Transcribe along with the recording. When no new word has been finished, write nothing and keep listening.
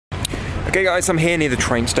Okay guys, I'm here near the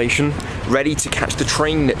train station, ready to catch the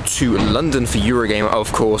train to London for EuroGamer,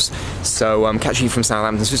 of course. So I'm catching from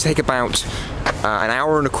Southampton, so it's take about an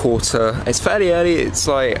hour and a quarter. It's fairly early, it's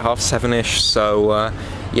like 7:30ish, so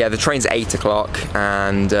yeah, the train's at 8 o'clock,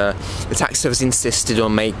 and the taxi service insisted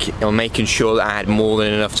on making sure that I had more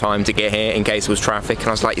than enough time to get here in case there was traffic. And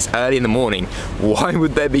I was like, it's early in the morning, why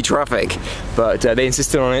would there be traffic? But they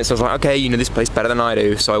insisted on it, so I was like, okay, you know this place better than I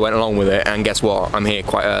do, so I went along with it, and guess what? I'm here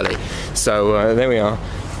quite early. So there we are.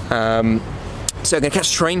 So I'm going to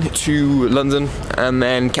catch the train to London and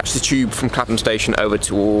then catch the tube from Clapham Station over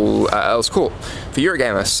to Earl's Court for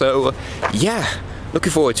EuroGamer. So yeah,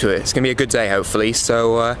 looking forward to it. It's going to be a good day, hopefully.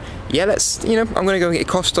 So yeah, let's, I'm going to go and get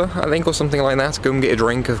a Costa, I think, or something like that. Go and get a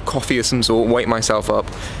drink, a coffee of some sort, wake myself up.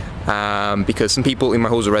 Because some people in my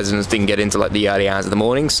halls of residence didn't get into like the early hours of the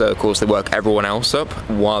morning, so of course they woke everyone else up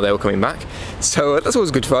while they were coming back. So that's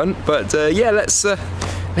always good fun. But yeah, let's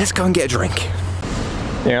go and get a drink.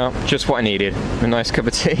 Yeah, just what I needed. A nice cup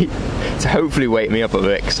of tea to hopefully wake me up a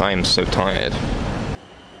bit, because I am so tired.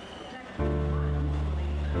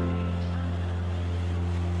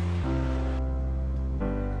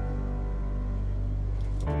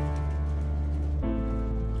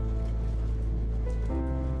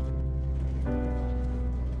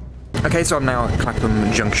 Okay, so I'm now at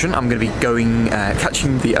Clapham Junction. I'm going to be going,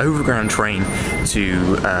 catching the overground train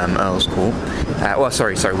to Earl's Court. Well,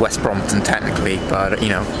 sorry, West Brompton technically, but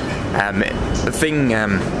the thing,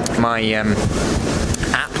 my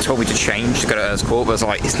app told me to change to go to Earl's Court, but I was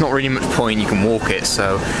like, it's not really much point, you can walk it,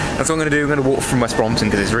 so that's what I'm going to do. I'm going to walk from West Brompton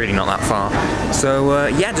because it's really not that far. So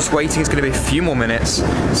yeah, just waiting. It's going to be a few more minutes.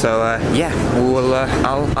 So yeah,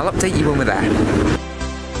 I'll update you when we're there.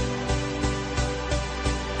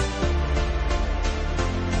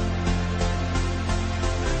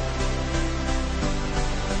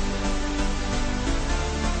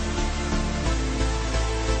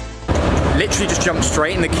 Literally just jumped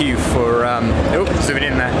straight in the queue for, zooming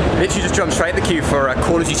in there. Literally just jumped straight in the queue for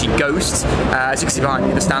Call of Duty Ghosts. As you can see behind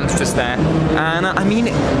me, the stand's just there. And I mean,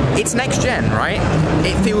 it's next gen, right?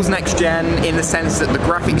 It feels next gen in the sense that the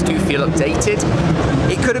graphics do feel updated.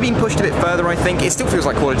 It could have been pushed a bit further, I think. It still feels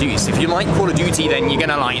like Call of Duty. So if you like Call of Duty, then you're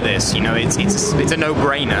gonna like this. It's a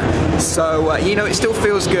no-brainer. So it still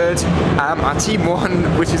feels good. Our team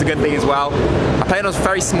won, which is a good thing as well. I played on a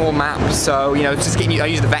very small map, so just getting I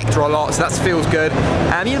use the vector a lot, so that feels good.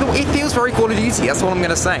 And it feels very Call of Duty. That's what I'm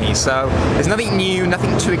gonna say. So there's nothing new,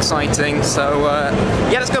 nothing too exciting. So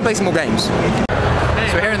yeah, let's go play some more games. So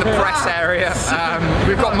we're here in the press area.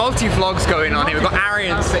 We've got multi-vlogs going on here. We've got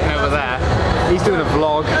Arian sitting over there. He's doing a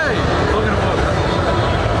vlog. Hey, vlogging a vlog.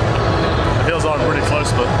 It feels like I'm really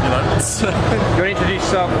close, but you know. You want to introduce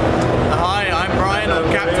yourself? Hi, I'm Brian of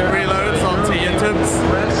Captain Reloads on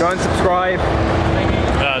YouTubes. Go and subscribe.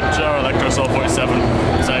 Joe Electrosoul 47,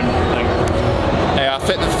 same thing. Yeah, I'll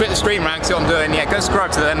flip the screen around, see what I'm doing. Yeah, go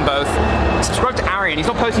subscribe to them both. Subscribe to Arian, he's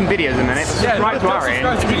not posting videos in a minute. Subscribe to Arian.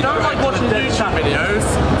 If you don't like watching YouTube videos,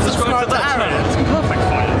 subscribe to Arian. It's perfect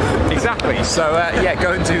for you. Exactly, so yeah,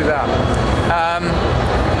 go and do that.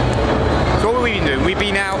 So what have we been doing? We've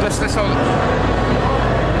been out, let's hold.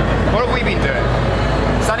 What have we been doing?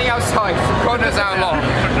 Standing outside for God knows how long.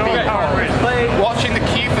 Watching the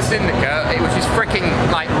queue for Syndicate, which is freaking,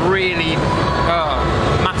 like, really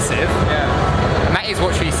massive. Yeah. And that is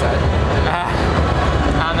what she said.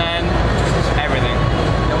 And then everything.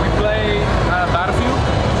 Can we play Battlefield?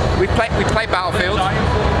 We played Battlefield.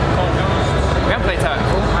 We haven't played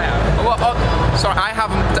Titanfall. I have. Well, sorry, I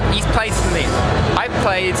haven't. He's played some of these. I've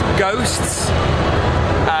played Ghosts.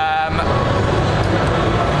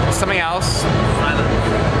 Something else.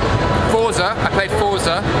 Forza. I played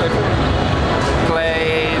Forza.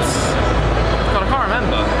 Played. God, I can't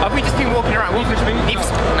remember. Have we just been walking around?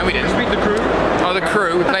 No, we didn't. The Crew. Oh, The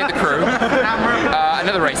Crew. We played The Crew.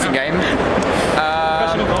 Another racing game.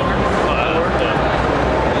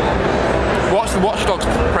 Watched the Watch Dogs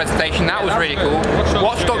presentation. That was really cool.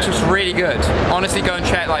 Watch Dogs was really good. Honestly, go and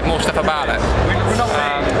check like more stuff about it.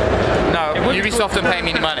 No, Ubisoft don't pay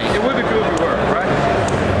me any money. It would be cool if we were, right?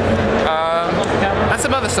 And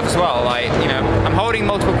some other stuff as well, like, I'm holding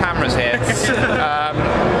multiple cameras here.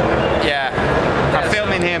 Yeah, I'm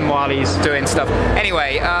filming him while he's doing stuff.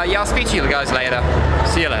 Anyway, yeah, I'll speak to you guys later.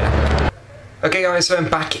 See you later. Okay guys, so I'm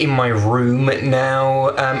back in my room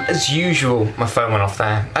now. As usual, my phone went off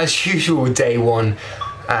there. As usual, day one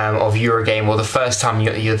of Eurogame, or the first time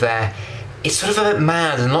you're there. It's sort of a bit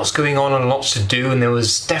mad and lots going on and lots to do, and there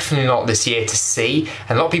was definitely a lot this year to see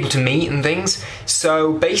and a lot of people to meet and things.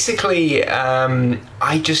 So basically,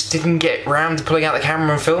 I just didn't get round to pulling out the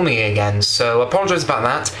camera and filming it again. So I apologise about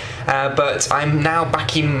that. but I'm now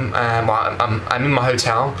back in, well, I'm in my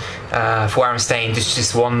hotel for where I'm staying just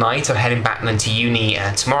this one night. I'm heading back then to uni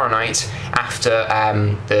tomorrow night after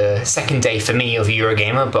the second day for me of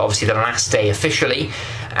EuroGamer, but obviously the last day officially.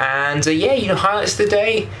 And yeah, you know, highlights of the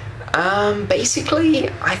day. Basically,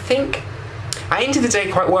 I think I ended the day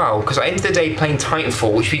quite well, because I ended the day playing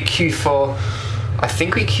Titanfall, which we queued for, I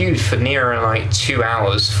think we queued for near like 2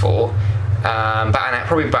 hours for,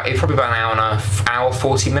 probably about an hour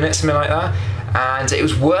 40 minutes, something like that. And it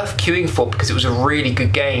was worth queuing for because it was a really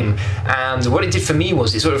good game. And what it did for me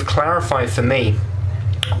was it sort of clarified for me,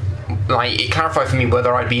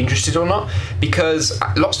 whether I'd be interested or not, because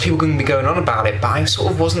lots of people are going to be going on about it, but I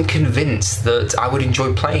sort of wasn't convinced that I would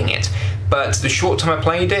enjoy playing it. But the short time I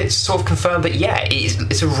played it sort of confirmed that, yeah,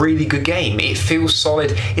 it's a really good game. It feels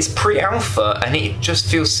solid. It's pre-alpha, and it just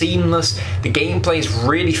feels seamless. The gameplay is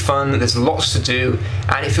really fun. There's lots to do,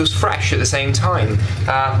 and it feels fresh at the same time.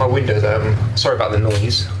 My window's open. Sorry about the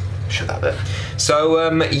noise. Shut that bit. So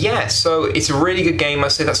yeah, so it's a really good game. I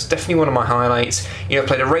say that's definitely one of my highlights. You know, I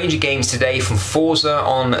played a range of games today, from Forza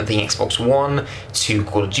on the Xbox One to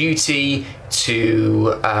Call of Duty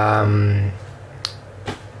to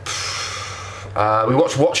we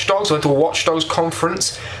watched Watch Dogs. I went to a Watch Dogs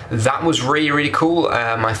conference. That was really cool.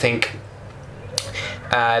 I think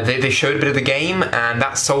they showed a bit of the game, and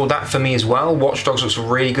that sold that for me as well. Watch Dogs was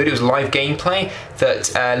really good. It was live gameplay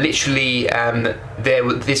that literally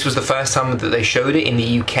this was the first time that they showed it in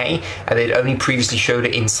the UK. They'd only previously showed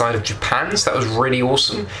it inside of Japan, so that was really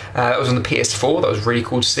awesome. That was on the PS4. That was really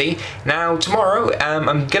cool to see. Now tomorrow,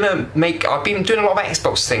 I've been doing a lot of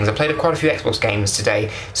Xbox things. I played quite a few Xbox games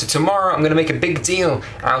today. So tomorrow I'm gonna make a big deal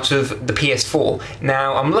out of the PS4.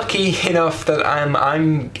 Now I'm lucky enough that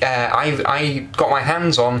I got my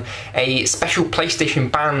hands on a special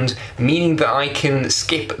PlayStation band, meaning that I can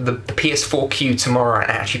skip the PS4 queue tomorrow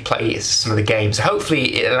and actually play some of the games. So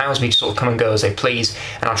hopefully it allows me to sort of come and go as I please,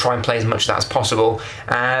 and I'll try and play as much of that as possible.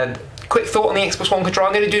 Quick thought on the Xbox One controller.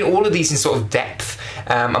 I'm going to do all of these in sort of depth.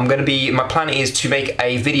 My plan is to make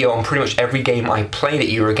a video on pretty much every game I played at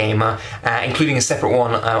EuroGamer, including a separate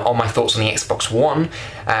one on my thoughts on the Xbox One.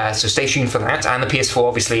 So stay tuned for that, and the PS4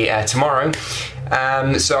 obviously tomorrow.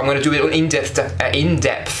 So I'm going to do an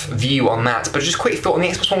in-depth view on that. But just a quick thought on the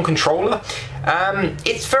Xbox One controller.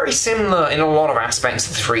 It's very similar in a lot of aspects to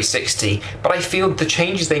the 360, but I feel the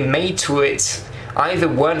changes they made to it either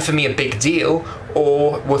weren't for me a big deal,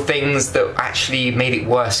 or were things that actually made it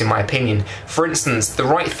worse in my opinion. For instance, the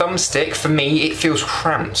right thumbstick, for me, it feels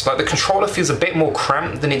cramped. Like, the controller feels a bit more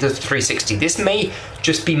cramped than it does the 360. This may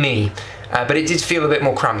just be me, but it did feel a bit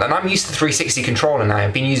more cramped. And I'm used to the 360 controller now.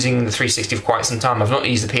 I've been using the 360 for quite some time. I've not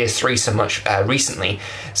used the PS3 so much recently.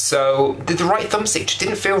 So the right thumbstick just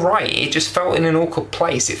didn't feel right. It just felt in an awkward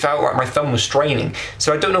place. It felt like my thumb was straining.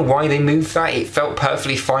 So I don't know why they moved that. It felt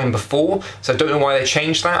perfectly fine before, so I don't know why they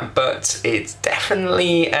changed that, but it's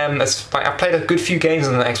definitely, I played a good few games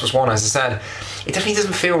on the Xbox One, as I said. It definitely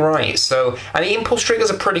doesn't feel right. So, and the impulse triggers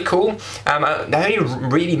are pretty cool. I only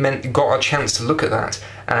really got a chance to look at that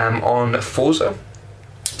on Forza.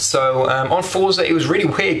 So on Forza, it was really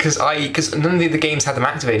weird because none of the other games had them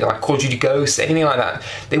activated, like Call of Duty Ghosts, anything like that.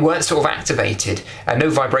 They weren't sort of activated, no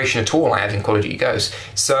vibration at all I had in Call of Duty Ghosts.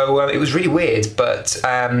 So it was really weird, but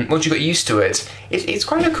once you got used to it, it's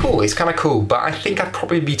kind of cool. It's kind of cool, but I think I'd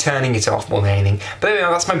probably be turning it off more than anything. But anyway,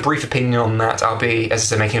 that's my brief opinion on that. I'll be, as I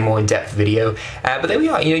said, making a more in-depth video. But there we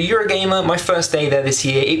are. You know, EuroGamer, my first day there this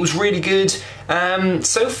year. It was really good.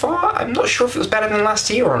 So far, I'm not sure if it was better than last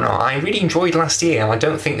year or not. I really enjoyed last year, and I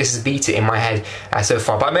don't think this has beat it in my head so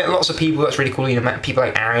far. But I met lots of people. That's really cool. You know, met people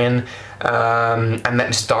like Arian. I met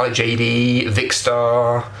Mr. Dalek JD,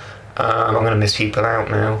 Vicstar. I'm gonna miss people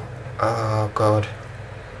out now. Oh God.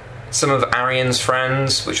 Some of Arian's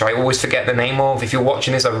friends, which I always forget the name of. If you're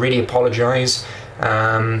watching this, I really apologise.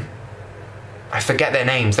 I forget their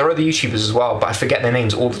names. There are other YouTubers as well, but I forget their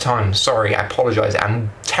names all the time. Sorry, I apologise. I'm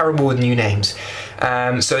terrible with new names.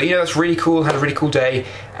 So, you know, that's really cool. Had a really cool day.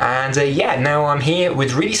 And yeah, now I'm here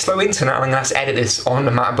with really slow internet, and I'm going to have to edit this on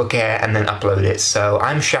the MacBook Air and then upload it. So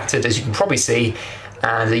I'm shattered, as you can probably see.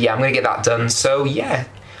 And yeah, I'm going to get that done. So yeah.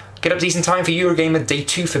 Get up decent time for EuroGamer Day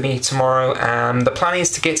 2 for me tomorrow. The plan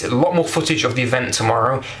is to get a lot more footage of the event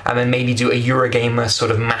tomorrow, and then maybe do a EuroGamer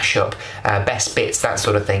sort of mashup, best bits, that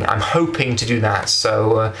sort of thing. I'm hoping to do that.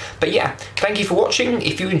 So, but yeah, thank you for watching.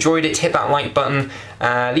 If you enjoyed it, hit that like button.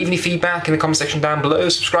 Leave any feedback in the comment section down below.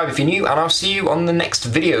 Subscribe if you're new, and I'll see you on the next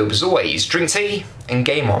video. As always, drink tea and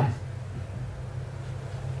game on.